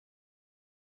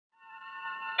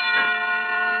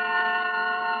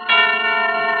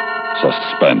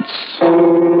Suspense.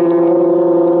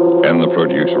 And the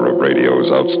producer of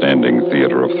radio's outstanding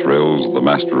theater of thrills, the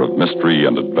master of mystery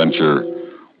and adventure,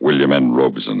 William N.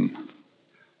 Robeson.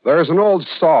 There's an old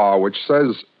saw which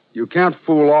says you can't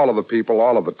fool all of the people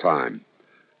all of the time.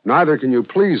 Neither can you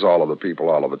please all of the people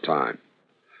all of the time.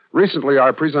 Recently,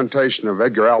 our presentation of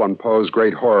Edgar Allan Poe's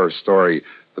great horror story,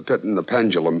 The Pit and the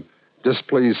Pendulum,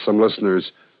 displeased some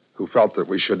listeners who felt that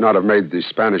we should not have made the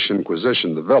Spanish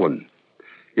Inquisition the villain.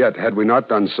 Yet, had we not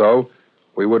done so,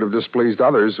 we would have displeased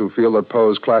others who feel that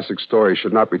Poe's classic story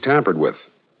should not be tampered with.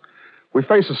 We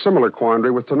face a similar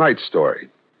quandary with tonight's story.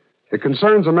 It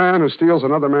concerns a man who steals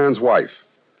another man's wife.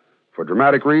 For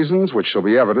dramatic reasons, which shall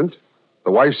be evident,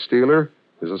 the wife stealer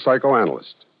is a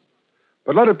psychoanalyst.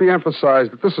 But let it be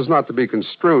emphasized that this is not to be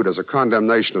construed as a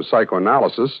condemnation of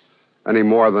psychoanalysis any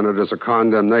more than it is a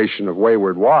condemnation of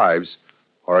wayward wives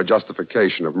or a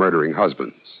justification of murdering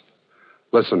husbands.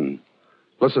 Listen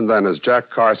then as Jack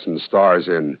Carson stars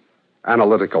in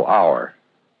Analytical Hour,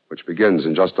 which begins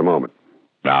in just a moment.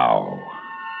 Now,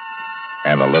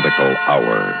 Analytical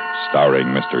Hour, starring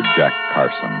Mr. Jack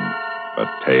Carson. A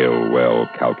tale well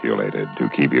calculated to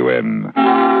keep you in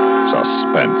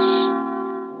suspense.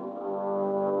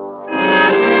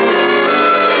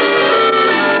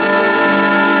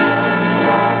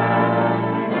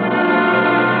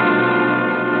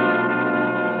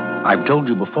 I've told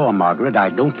you before, Margaret, I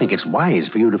don't think it's wise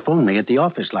for you to phone me at the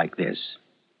office like this.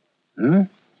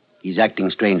 He's acting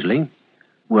strangely.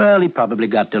 Well, he probably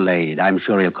got delayed. I'm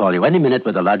sure he'll call you any minute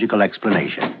with a logical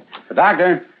explanation. The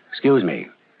doctor. Excuse me.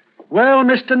 Well,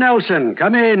 Mr. Nelson,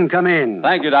 come in.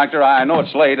 Thank you, Doctor. I know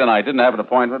it's late and I didn't have an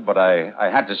appointment, but I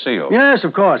had to see you. Yes,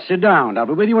 of course. Sit down. I'll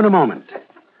be with you in a moment.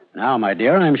 Now, my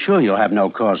dear, I'm sure you'll have no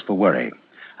cause for worry.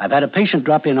 I've had a patient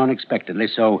drop in unexpectedly,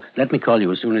 so let me call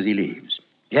you as soon as he leaves.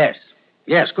 Yes,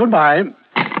 goodbye.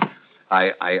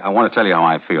 I want to tell you how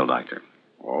I feel, Doctor.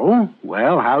 Oh?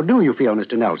 Well, how do you feel,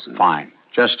 Mr. Nelson? Fine.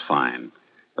 Just fine.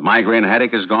 The migraine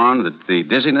headache is gone, the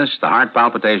dizziness, the heart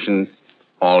palpitation,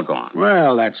 all gone.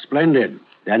 Well, that's splendid.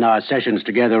 Then our sessions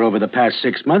together over the past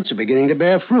 6 months are beginning to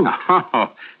bear fruit.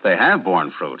 Oh, they have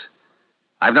borne fruit.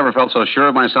 I've never felt so sure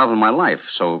of myself in my life,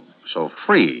 so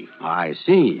free. I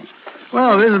see.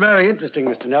 Well, this is very interesting,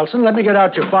 Mr. Nelson. Let me get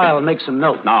out your file and make some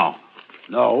notes. No?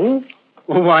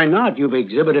 Well, why not? You've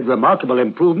exhibited remarkable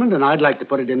improvement, and I'd like to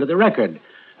put it into the record.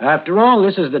 After all,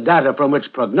 this is the data from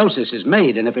which prognosis is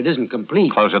made, and if it isn't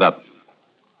complete... Close it up.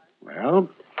 Well,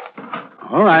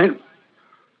 all right.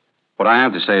 What I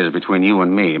have to say is between you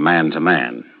and me, man to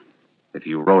man. If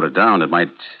you wrote it down, it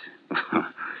might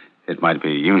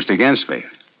be used against me.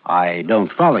 I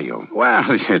don't follow you. Well,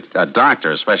 a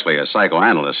doctor, especially a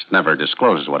psychoanalyst, never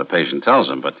discloses what a patient tells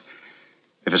him, but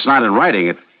if it's not in writing,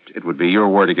 it would be your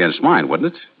word against mine,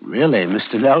 wouldn't it? Really,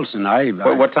 Mr. Nelson,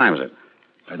 What time is it?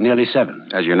 Nearly 7.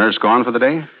 Has your nurse gone for the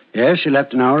day? Yes, she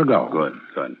left an hour ago.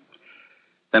 Good.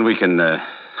 Then we can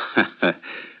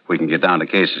get down to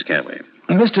cases, can't we?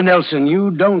 Mr. Nelson,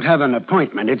 you don't have an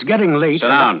appointment. It's getting late. Sit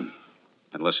down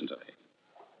and listen to me.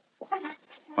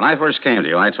 When I first came to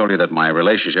you, I told you that my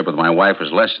relationship with my wife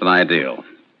was less than ideal.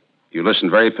 You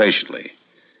listened very patiently.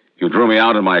 You drew me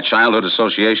out in my childhood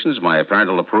associations, my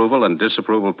parental approval and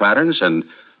disapproval patterns, and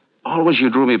always you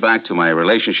drew me back to my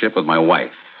relationship with my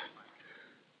wife.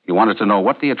 You wanted to know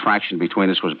what the attraction between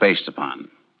us was based upon.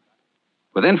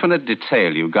 With infinite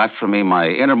detail, you got from me my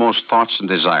innermost thoughts and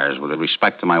desires with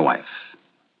respect to my wife.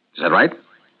 Is that right?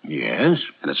 Yes.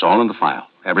 And it's all in the file.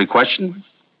 Every question,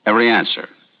 every answer.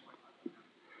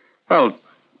 Well,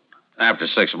 after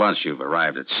 6 months, you've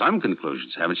arrived at some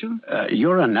conclusions, haven't you?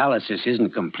 Your analysis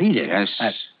isn't completed. Yes.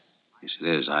 Yes, it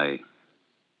is.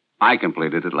 I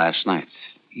completed it last night.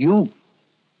 You?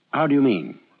 How do you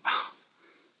mean?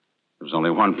 There's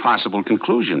only one possible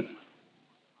conclusion.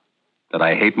 That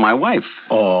I hate my wife.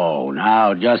 Oh,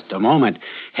 now, just a moment.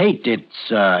 Hate, it's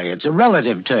a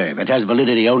relative term. It has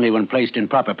validity only when placed in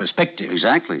proper perspective.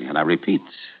 Exactly, and I repeat.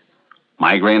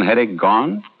 Migraine headache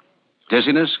gone.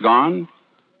 Dizziness gone.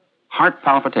 Heart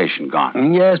palpitation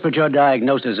gone. Yes, but your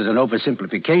diagnosis is an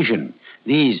oversimplification.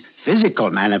 These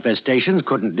physical manifestations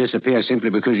couldn't disappear simply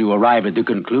because you arrive at the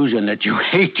conclusion that you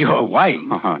hate your wife.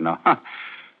 Oh, no.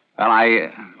 Well,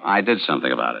 I did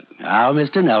something about it. Now,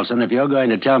 Mr. Nelson, if you're going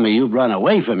to tell me you've run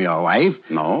away from your wife...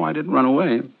 No, I didn't run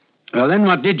away. Well, then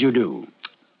what did you do?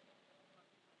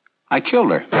 I killed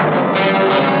her.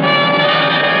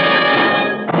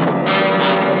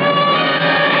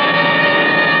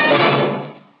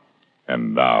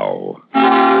 And now,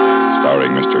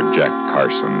 starring Mr. Jack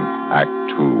Carson,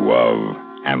 Act 2 of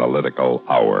Analytical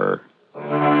Hour.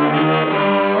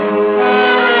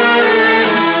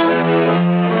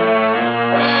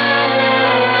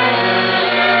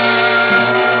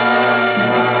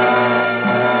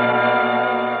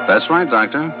 right,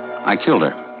 Doctor. I killed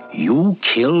her. You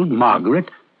killed Margaret?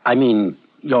 I mean,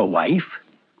 your wife?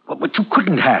 But you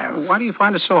couldn't have. Why do you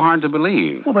find it so hard to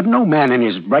believe? Well, but no man in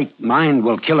his right mind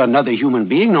will kill another human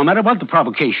being, no matter what the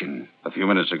provocation. A few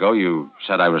minutes ago, you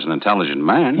said I was an intelligent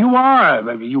man. You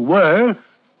are. You were.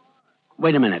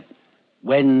 Wait a minute.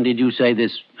 When did you say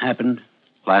this happened?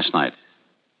 Last night.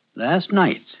 Last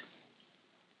night?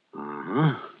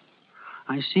 Uh-huh.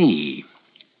 I see.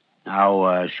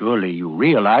 Now, surely you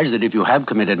realize that if you have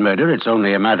committed murder, it's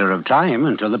only a matter of time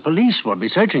until the police will be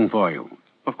searching for you.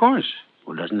 Of course.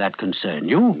 Well, doesn't that concern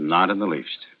you? Not in the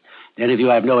least. Then if you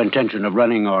have no intention of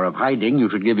running or of hiding, you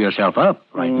should give yourself up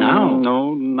right now.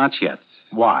 No, not yet.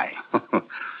 Why?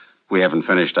 We haven't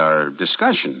finished our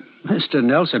discussion. Mr.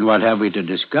 Nelson, what have we to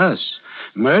discuss?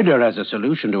 Murder as a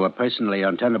solution to a personally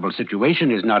untenable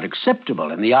situation is not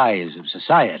acceptable in the eyes of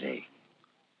society.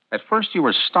 At first you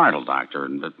were startled, Doctor,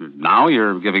 but now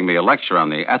you're giving me a lecture on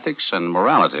the ethics and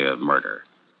morality of murder,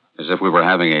 as if we were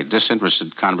having a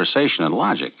disinterested conversation in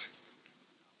logic.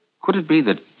 Could it be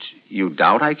that you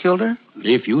doubt I killed her?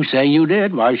 If you say you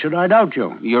did, why should I doubt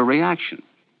you? Your reaction.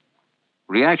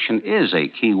 Reaction is a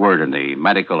key word in the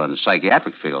medical and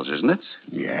psychiatric fields, isn't it?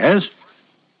 Yes.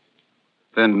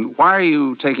 Then why are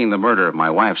you taking the murder of my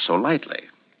wife so lightly?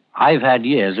 I've had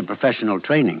years of professional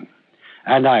training,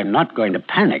 and I'm not going to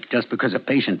panic just because a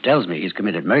patient tells me he's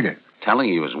committed murder. Telling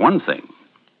you is one thing.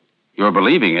 Your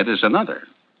believing it is another.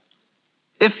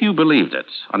 If you believed it,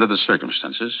 under the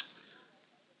circumstances,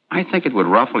 I think it would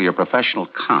ruffle your professional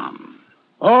calm.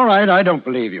 All right, I don't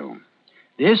believe you.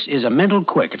 This is a mental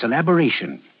quirk. It's an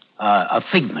aberration, a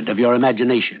figment of your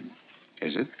imagination.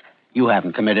 Is it? You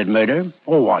haven't committed murder.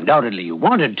 Oh, undoubtedly you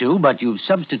wanted to, but you've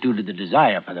substituted the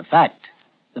desire for the fact.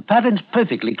 The pattern's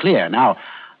perfectly clear. Now,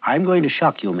 I'm going to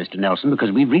shock you, Mr. Nelson,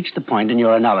 because we've reached the point in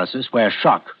your analysis where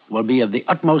shock will be of the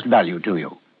utmost value to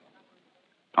you.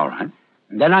 All right.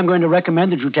 Then I'm going to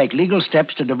recommend that you take legal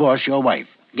steps to divorce your wife.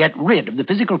 Get rid of the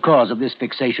physical cause of this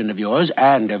fixation of yours,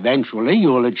 and eventually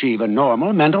you'll achieve a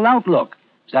normal mental outlook.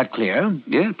 Is that clear?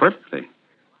 Yeah, perfectly.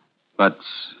 But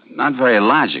not very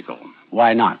logical.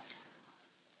 Why not?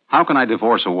 How can I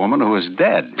divorce a woman who is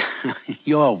dead?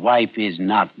 Your wife is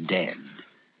not dead.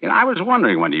 You know, I was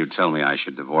wondering when you'd tell me I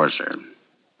should divorce her.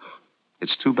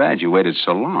 It's too bad you waited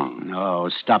so long. Oh,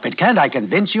 stop it. Can't I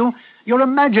convince you? You're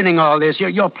imagining all this.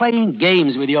 You're playing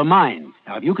games with your mind.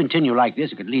 Now, if you continue like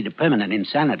this, it could lead to permanent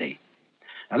insanity.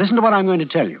 Now, listen to what I'm going to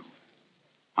tell you.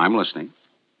 I'm listening.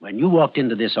 When you walked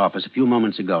into this office a few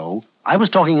moments ago, I was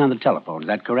talking on the telephone. Is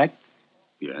that correct?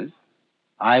 Yes.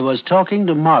 I was talking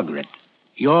to Margaret,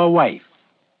 your wife.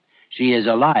 She is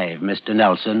alive, Mr.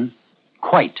 Nelson.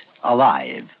 Quite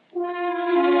alive.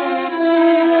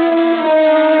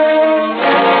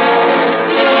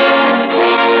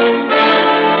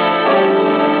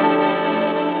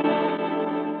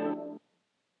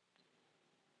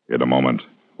 In a moment,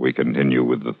 we continue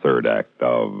with the third act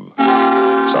of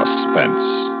Suspense.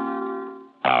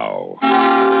 Now,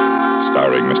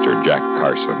 starring Mr. Jack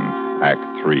Carson,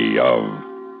 Act 3 of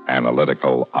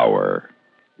Analytical Hour.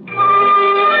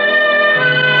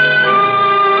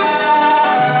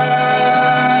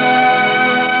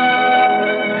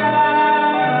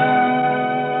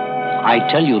 I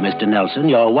tell you, Mr. Nelson,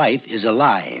 your wife is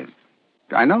alive.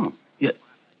 I know.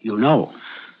 You know.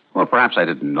 Well, perhaps I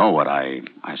didn't know what I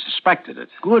suspected it.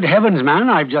 Good heavens, man,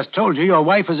 I've just told you your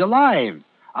wife is alive.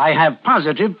 I have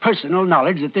positive personal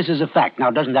knowledge that this is a fact.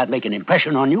 Now, doesn't that make an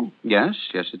impression on you? Yes,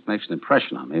 it makes an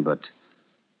impression on me, but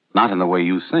not in the way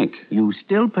you think. You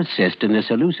still persist in this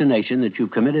hallucination that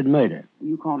you've committed murder.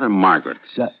 You called her Margaret.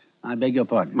 I beg your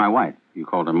pardon. My wife. You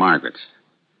called her Margaret.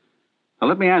 Now,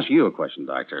 let me ask you a question,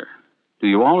 Doctor. Do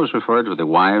you always refer to the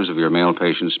wives of your male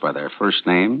patients by their first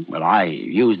name? Well, I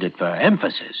used it for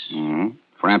emphasis. Mm-hmm.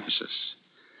 For emphasis.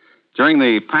 During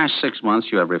the past 6 months,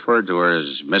 you have referred to her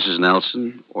as Mrs.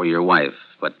 Nelson or your wife,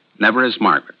 but never as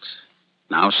Margaret.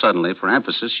 Now, suddenly, for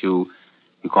emphasis, you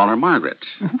call her Margaret.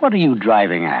 What are you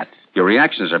driving at? Your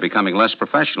reactions are becoming less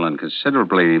professional and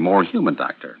considerably more human,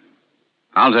 Doctor.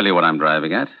 I'll tell you what I'm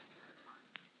driving at.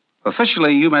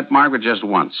 Officially, you met Margaret just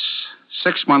once.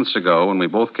 6 months ago, when we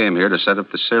both came here to set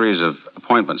up the series of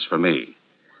appointments for me.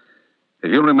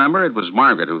 If you remember, it was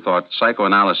Margaret who thought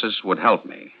psychoanalysis would help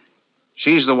me.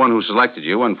 She's the one who selected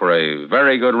you, and for a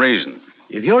very good reason.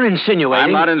 If you're insinuating...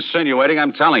 I'm not insinuating,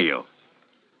 I'm telling you.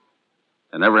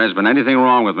 There never has been anything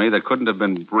wrong with me that couldn't have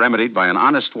been remedied by an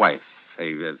honest wife,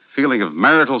 a feeling of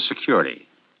marital security.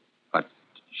 But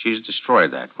she's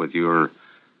destroyed that with your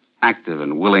active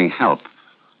and willing help.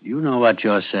 You know what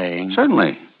you're saying.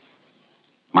 Certainly.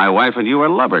 My wife and you are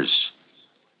lovers.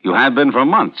 You have been for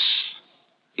months,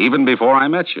 even before I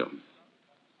met you.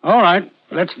 All right,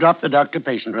 let's drop the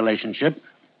doctor-patient relationship.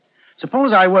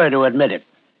 Suppose I were to admit it.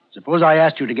 Suppose I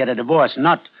asked you to get a divorce,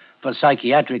 not for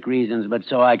psychiatric reasons, but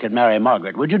so I could marry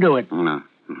Margaret. Would you do it? No.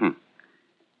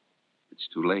 It's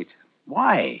too late.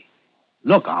 Why?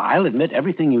 Look, I'll admit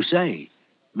everything you say.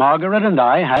 Margaret and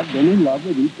I have been in love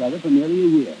with each other for nearly a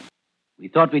year. We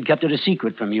thought we'd kept it a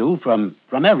secret from you, from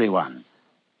everyone.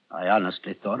 I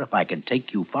honestly thought if I could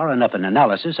take you far enough in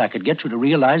analysis, I could get you to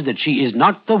realize that she is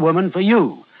not the woman for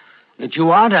you. That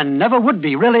you aren't and never would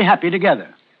be really happy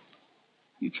together.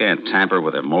 You can't tamper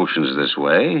with emotions this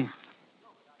way.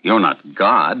 You're not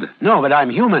God. No, but I'm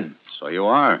human. So you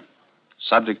are.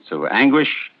 Subject to anguish,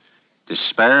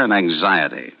 despair, and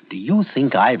anxiety. Do you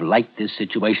think I've liked this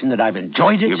situation, that I've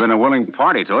enjoyed it? You've been a willing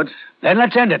party to it. Then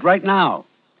let's end it right now.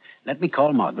 Let me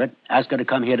call Margaret, ask her to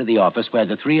come here to the office where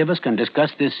the three of us can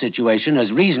discuss this situation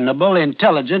as reasonable,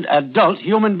 intelligent, adult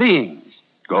human beings.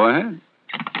 Go ahead.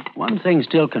 One thing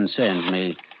still concerns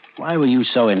me. Why were you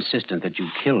so insistent that you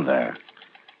killed her?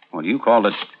 Well, you called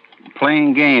it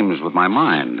playing games with my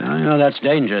mind. I know that's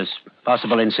dangerous.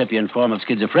 Possible incipient form of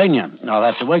schizophrenia. I'll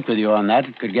have to work with you on that.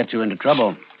 It could get you into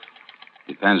trouble.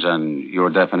 Depends on your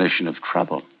definition of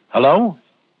trouble. Hello?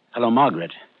 Hello,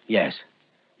 Margaret. Yes.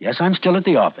 Yes, I'm still at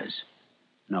the office.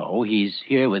 No, he's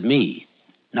here with me.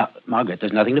 Now, Margaret,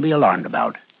 there's nothing to be alarmed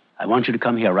about. I want you to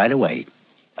come here right away.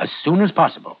 As soon as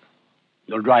possible.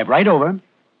 You'll drive right over.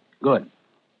 Good.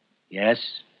 Yes,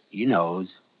 he knows.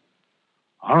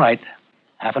 All right.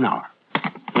 Half an hour.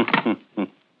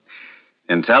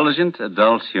 Intelligent,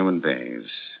 adult human beings.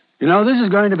 You know, this is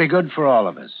going to be good for all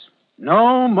of us.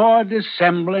 No more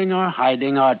dissembling or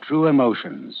hiding our true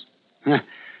emotions.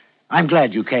 I'm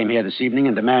glad you came here this evening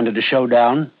and demanded a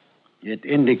showdown. It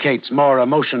indicates more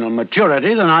emotional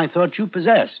maturity than I thought you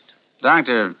possessed.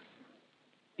 Doctor,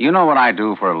 you know what I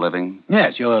do for a living?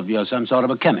 Yes, you're some sort of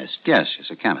a chemist. Yes,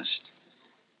 a chemist.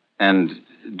 And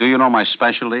do you know my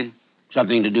specialty?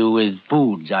 Something to do with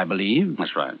foods, I believe.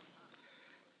 That's right.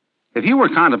 If you were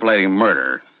contemplating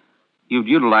murder, you'd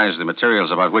utilize the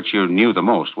materials about which you knew the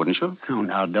most, wouldn't you? Oh,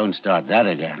 now, don't start that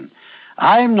again.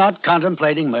 I'm not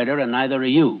contemplating murder, and neither are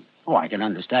you. Oh, I can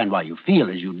understand why you feel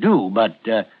as you do, but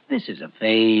this is a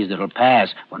phase that'll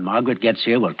pass. When Margaret gets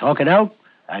here, we'll talk it out,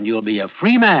 and you'll be a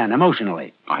free man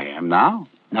emotionally. I am now.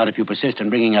 Not if you persist in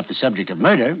bringing up the subject of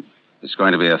murder. It's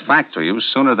going to be a fact to you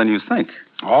sooner than you think.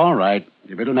 All right.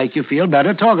 If it'll make you feel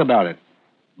better, talk about it.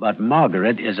 But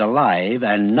Margaret is alive,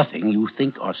 and nothing you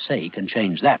think or say can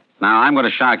change that. Now, I'm going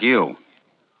to shock you.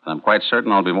 I'm quite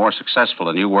certain I'll be more successful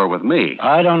than you were with me.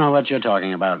 I don't know what you're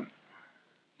talking about.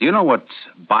 Do you know what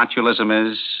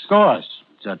botulism is? Of course.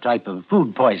 It's a type of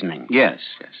food poisoning. Yes.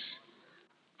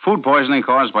 Food poisoning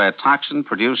caused by a toxin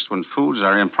produced when foods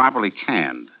are improperly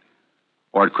canned.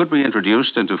 Or it could be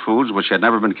introduced into foods which had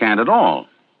never been canned at all,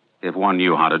 if one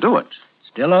knew how to do it.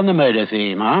 Still on the murder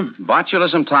theme, huh?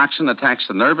 Botulism toxin attacks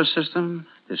the nervous system,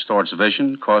 distorts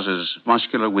vision, causes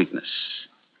muscular weakness.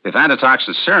 If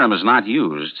antitoxin serum is not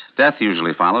used, death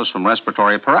usually follows from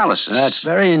respiratory paralysis. That's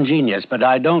very ingenious, but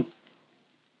I don't...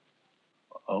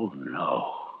 Oh,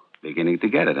 no. Beginning to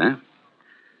get it, eh?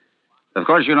 Of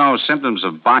course, you know, symptoms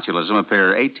of botulism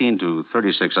appear 18 to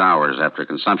 36 hours after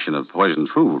consumption of poisoned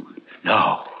food.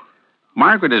 No.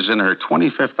 Margaret is in her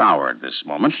 25th hour at this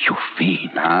moment. You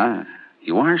fiend.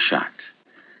 You are shocked.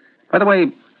 By the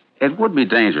way, it would be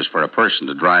dangerous for a person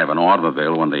to drive an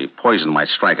automobile when the poison might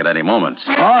strike at any moment.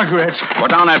 Margaret! Put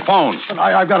down that phone.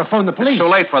 I've got to phone the police. It's too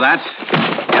late for that.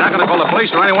 You're not going to call the police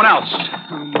or anyone else.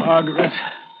 Margaret.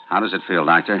 How does it feel,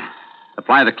 Doctor?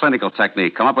 Apply the clinical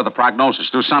technique. Come up with a prognosis.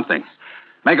 Do something.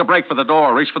 Make a break for the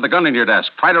door. Reach for the gun in your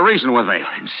desk. Try to reason with me.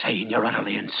 You're insane. You're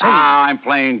utterly insane. I'm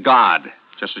playing God,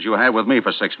 just as you have with me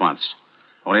for 6 months.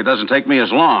 Only it doesn't take me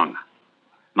as long.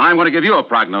 Now I'm going to give you a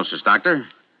prognosis, Doctor.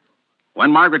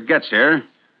 When Margaret gets here,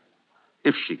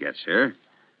 if she gets here,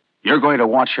 you're going to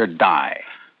watch her die.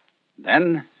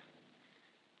 Then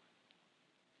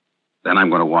I'm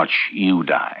going to watch you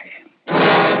die.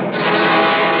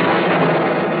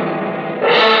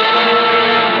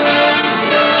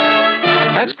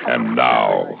 And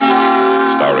now,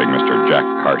 starring Mr. Jack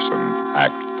Carson,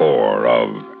 Act 4 of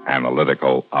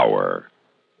Analytical Hour.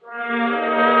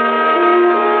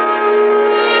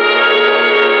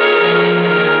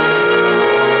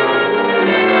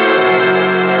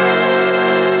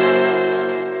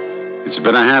 It's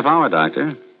been a half hour,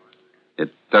 Doctor.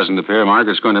 It doesn't appear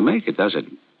Margaret's going to make it, does it?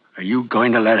 Are you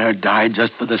going to let her die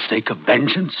just for the sake of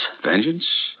vengeance? Vengeance?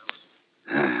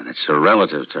 That's a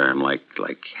relative term, like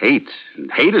hate. And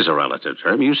hate is a relative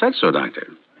term. You said so, Doctor.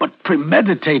 But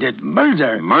premeditated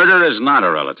murder... Murder is not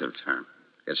a relative term.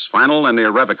 It's final and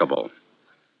irrevocable.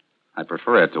 I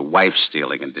prefer it to wife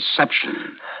stealing and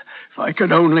deception. If I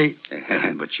could only...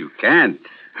 But you can't.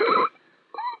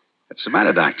 What's the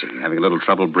matter, Doctor? You having a little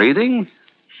trouble breathing?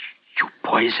 You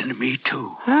poisoned me,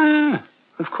 too. Ah,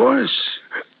 of course.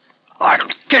 I'll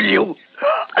kill you.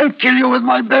 I'll kill you with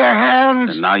my bare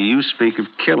hands. And now you speak of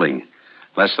killing.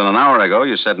 Less than an hour ago,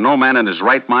 you said no man in his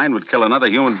right mind would kill another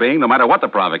human being, no matter what the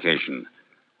provocation.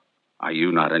 Are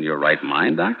you not in your right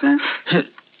mind, Doctor?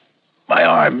 My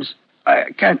arms.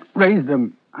 I can't raise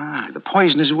them. Ah, the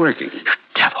poison is working.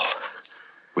 Devil.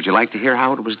 Would you like to hear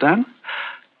how it was done?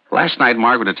 Last night,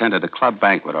 Margaret attended a club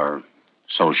banquet, or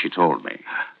so she told me.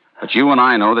 But you and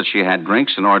I know that she had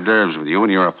drinks and hors d'oeuvres with you in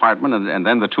your apartment, and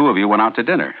then the two of you went out to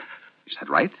dinner. Is that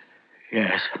right?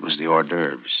 Yes. It was the hors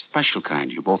d'oeuvres, special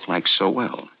kind you both like so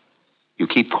well. You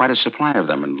keep quite a supply of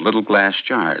them in little glass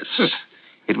jars.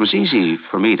 It was easy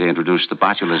for me to introduce the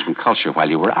botulism culture while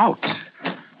you were out.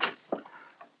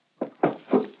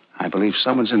 I believe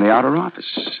someone's in the outer office.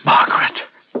 Margaret.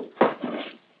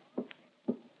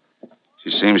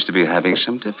 She seems to be having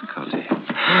some difficulty.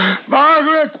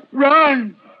 Margaret,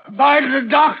 run! By the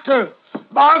doctor.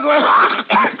 Margaret.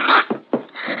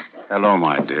 Hello,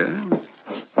 my dear.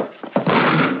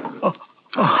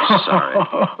 Sorry.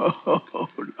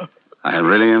 I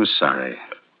really am sorry.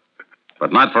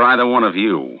 But not for either one of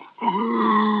you.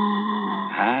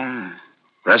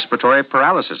 Respiratory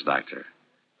paralysis, Doctor.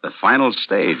 The final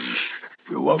stage.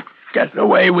 You won't get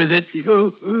away with it.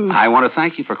 I want to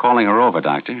thank you for calling her over,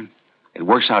 Doctor. It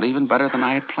works out even better than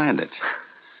I had planned it.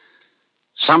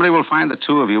 Somebody will find the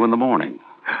two of you in the morning,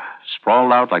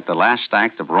 sprawled out like the last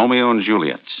act of Romeo and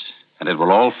Juliet, and it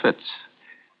will all fit.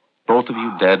 Both of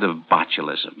you dead of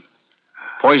botulism,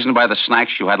 poisoned by the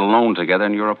snacks you had alone together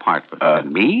in your apartment.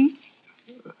 And me?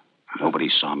 Nobody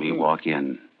saw me walk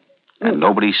in, and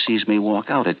nobody sees me walk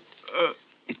out. It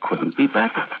couldn't be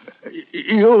better.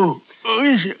 You...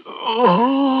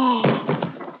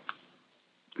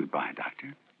 Goodbye,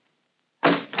 Doctor.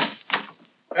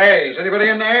 Hey, is anybody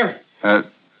in there?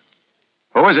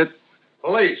 Who is it?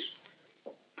 Police.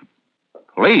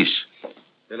 Police?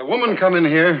 Did a woman come in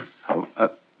here?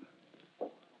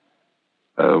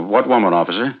 What woman,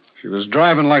 officer? She was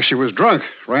driving like she was drunk.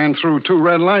 Ran through 2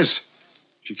 red lights.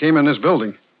 She came in this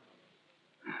building.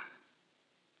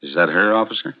 Is that her,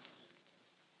 officer?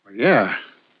 Yeah.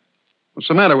 What's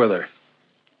the matter with her?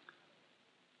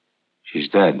 She's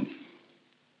dead.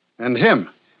 And him?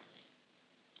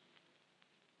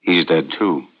 He's dead,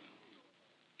 too.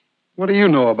 What do you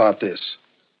know about this?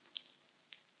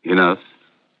 Enough.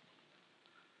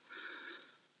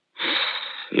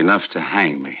 Enough to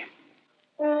hang me.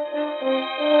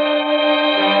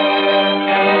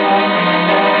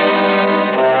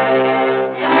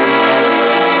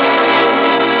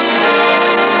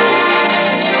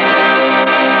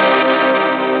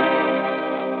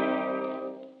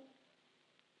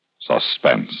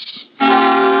 Suspense,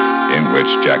 in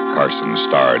which Jack Carson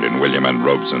starred in William N.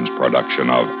 Robeson's production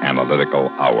of Analytical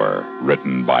Hour,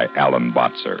 written by Alan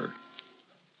Botzer.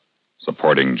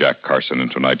 Supporting Jack Carson in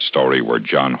tonight's story were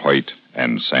John Hoyt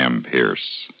and Sam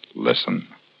Pierce. Listen.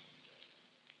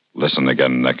 Listen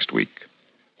again next week,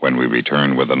 when we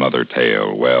return with another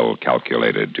tale well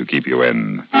calculated to keep you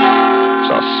in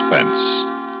suspense.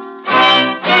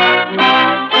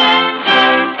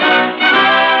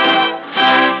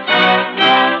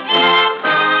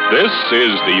 This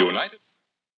is the United